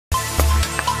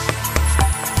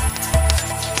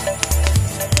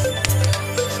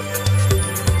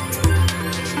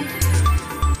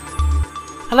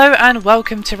Hello and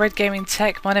welcome to Red Gaming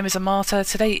Tech. My name is Amata.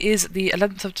 Today is the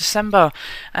 11th of December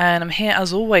and I'm here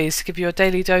as always to give you a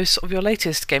daily dose of your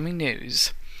latest gaming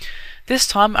news. This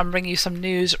time I'm bringing you some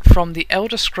news from the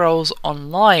Elder Scrolls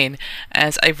Online,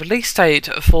 as a release date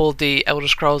for the Elder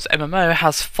Scrolls MMO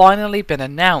has finally been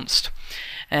announced.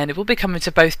 And it will be coming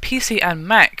to both PC and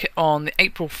Mac on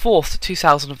April 4th,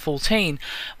 2014,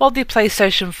 while the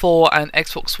PlayStation 4 and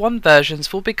Xbox One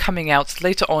versions will be coming out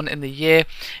later on in the year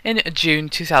in June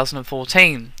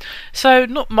 2014. So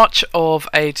not much of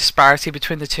a disparity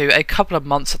between the two, a couple of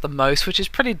months at the most, which is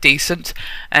pretty decent,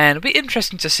 and it'll be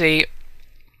interesting to see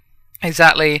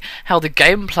exactly how the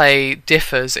gameplay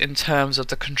differs in terms of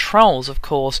the controls. Of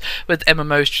course, with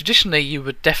MMOs traditionally you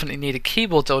would definitely need a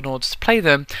keyboard in order to play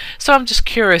them, so I'm just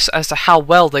curious as to how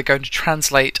well they're going to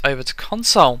translate over to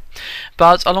console.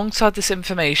 But alongside this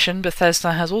information,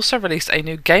 Bethesda has also released a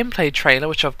new gameplay trailer,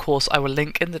 which of course I will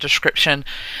link in the description,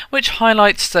 which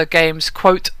highlights the game's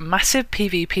quote massive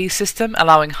PvP system,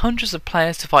 allowing hundreds of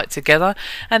players to fight together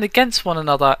and against one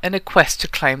another in a quest to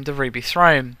claim the Ruby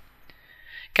Throne.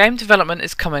 Game development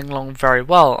is coming along very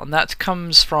well, and that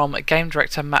comes from game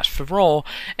director Matt Ferror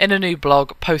in a new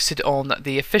blog posted on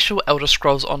the official Elder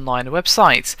Scrolls Online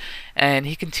website. And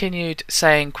he continued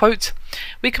saying, quote,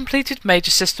 "We completed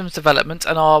major systems development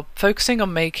and are focusing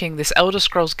on making this Elder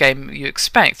Scrolls game you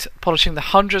expect, polishing the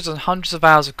hundreds and hundreds of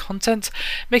hours of content,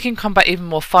 making combat even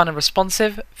more fun and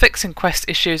responsive, fixing quest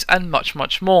issues, and much,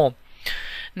 much more."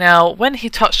 Now, when he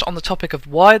touched on the topic of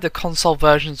why the console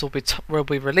versions will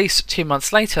be released 2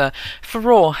 months later,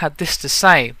 Ferror had this to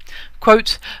say,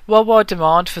 quote, "Worldwide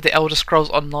demand for the Elder Scrolls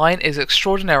Online is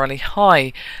extraordinarily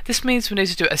high. This means we need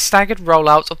to do a staggered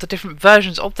rollout of the different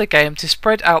versions of the game to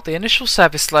spread out the initial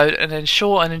service load and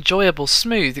ensure an enjoyable,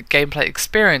 smooth gameplay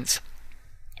experience.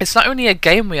 It's not only a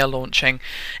game we are launching,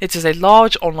 it is a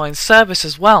large online service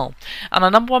as well, and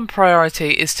our number one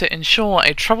priority is to ensure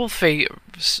a trouble-free,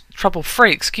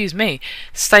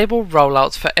 stable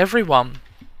rollout for everyone."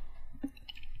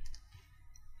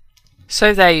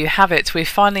 So there you have it, we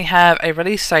finally have a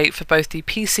release date for both the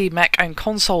PC, Mac and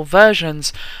console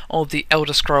versions of the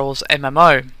Elder Scrolls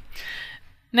MMO.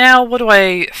 Now, what do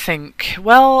I think?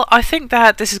 Well, I think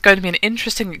that this is going to be an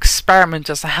interesting experiment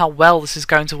as to how well this is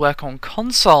going to work on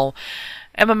console.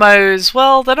 MMOs,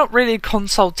 well, they're not really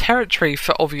console territory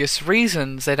for obvious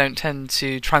reasons. They don't tend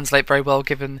to translate very well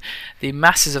given the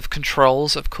masses of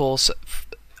controls. Of course,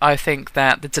 I think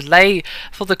that the delay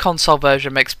for the console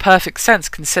version makes perfect sense,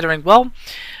 considering, well,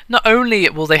 not only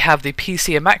will they have the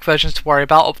PC and Mac versions to worry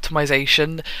about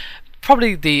optimization,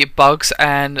 probably the bugs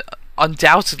and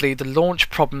undoubtedly the launch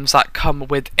problems that come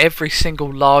with every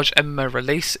single large MMO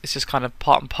release. It's just kind of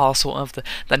part and parcel of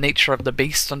the nature of the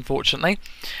beast, unfortunately.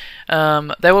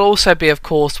 They will also be, of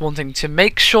course, wanting to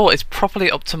make sure it's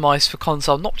properly optimized for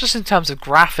console, not just in terms of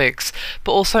graphics,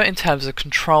 but also in terms of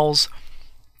controls,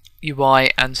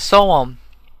 UI, and so on.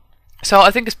 So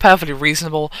I think it's perfectly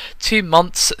reasonable. 2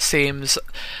 months seems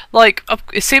like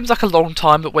a long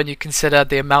time, but when you consider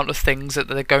the amount of things that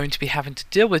they're going to be having to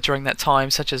deal with during that time,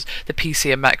 such as the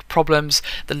PC and Mac problems,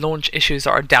 the launch issues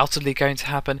that are undoubtedly going to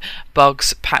happen,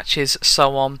 bugs, patches,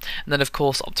 so on, and then of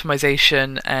course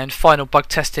optimization and final bug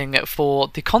testing for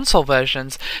the console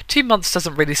versions, 2 months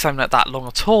doesn't really sound like that long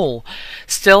at all.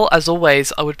 Still, as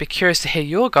always, I would be curious to hear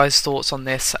your guys' thoughts on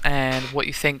this and what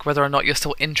you think, whether or not you're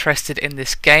still interested in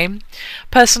this game.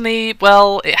 Personally,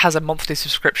 well, it has a monthly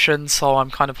subscription, so I'm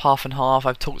kind of half and half.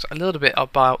 I've talked a little bit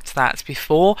about that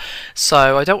before,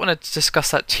 so I don't want to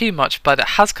discuss that too much, but it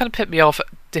has kind of put me off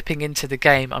dipping into the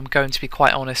game. I'm going to be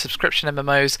quite honest. Subscription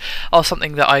MMOs are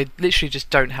something that I literally just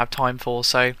don't have time for,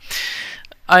 so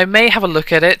I may have a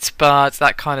look at it, but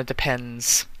that kind of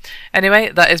depends.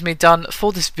 Anyway, that is me done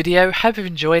for this video. Hope you've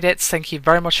enjoyed it. Thank you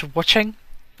very much for watching,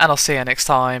 and I'll see you next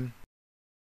time.